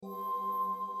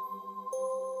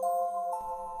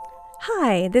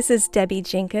Hi, this is Debbie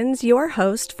Jenkins, your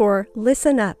host for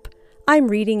Listen Up. I'm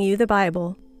reading you the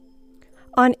Bible.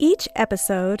 On each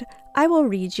episode, I will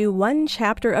read you one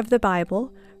chapter of the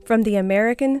Bible from the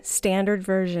American Standard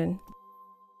Version.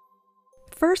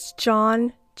 1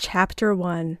 John chapter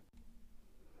 1.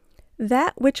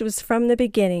 That which was from the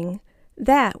beginning,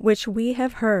 that which we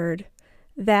have heard,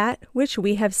 that which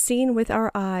we have seen with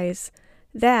our eyes,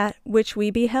 that which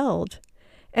we beheld,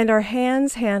 and our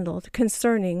hands handled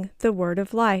concerning the word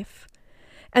of life.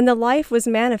 And the life was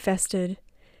manifested,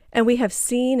 and we have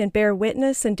seen and bear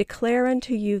witness and declare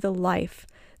unto you the life,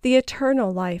 the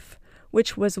eternal life,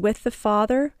 which was with the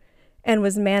Father, and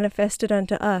was manifested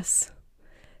unto us.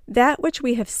 That which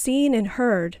we have seen and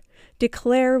heard,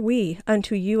 declare we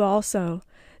unto you also,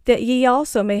 that ye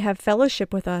also may have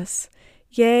fellowship with us.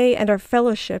 Yea, and our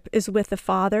fellowship is with the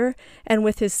Father, and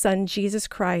with his Son Jesus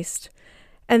Christ.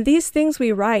 And these things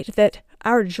we write, that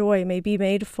our joy may be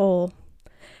made full.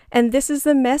 And this is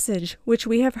the message which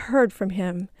we have heard from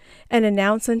him, and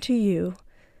announce unto you,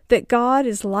 that God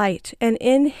is light, and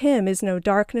in him is no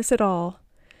darkness at all.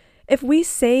 If we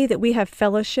say that we have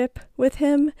fellowship with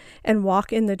him, and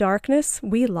walk in the darkness,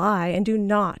 we lie, and do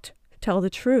not tell the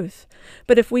truth.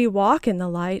 But if we walk in the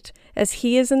light, as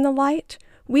he is in the light,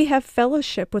 we have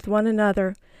fellowship with one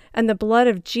another, and the blood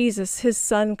of Jesus his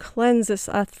Son cleanses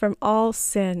us from all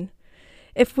sin.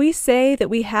 If we say that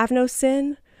we have no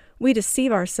sin, we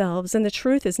deceive ourselves, and the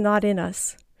truth is not in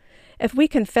us. If we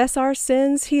confess our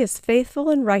sins, he is faithful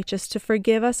and righteous to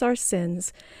forgive us our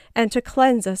sins, and to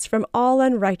cleanse us from all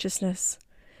unrighteousness.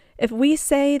 If we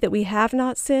say that we have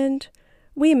not sinned,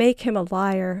 we make him a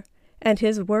liar, and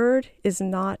his word is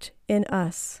not in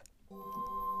us.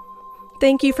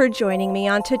 Thank you for joining me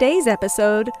on today's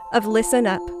episode of Listen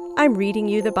Up, I'm Reading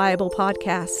You the Bible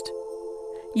podcast.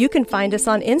 You can find us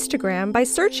on Instagram by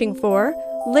searching for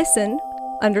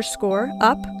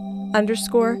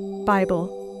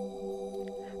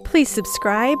listen_up_Bible. Please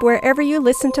subscribe wherever you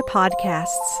listen to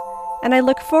podcasts, and I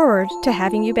look forward to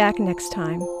having you back next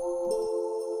time.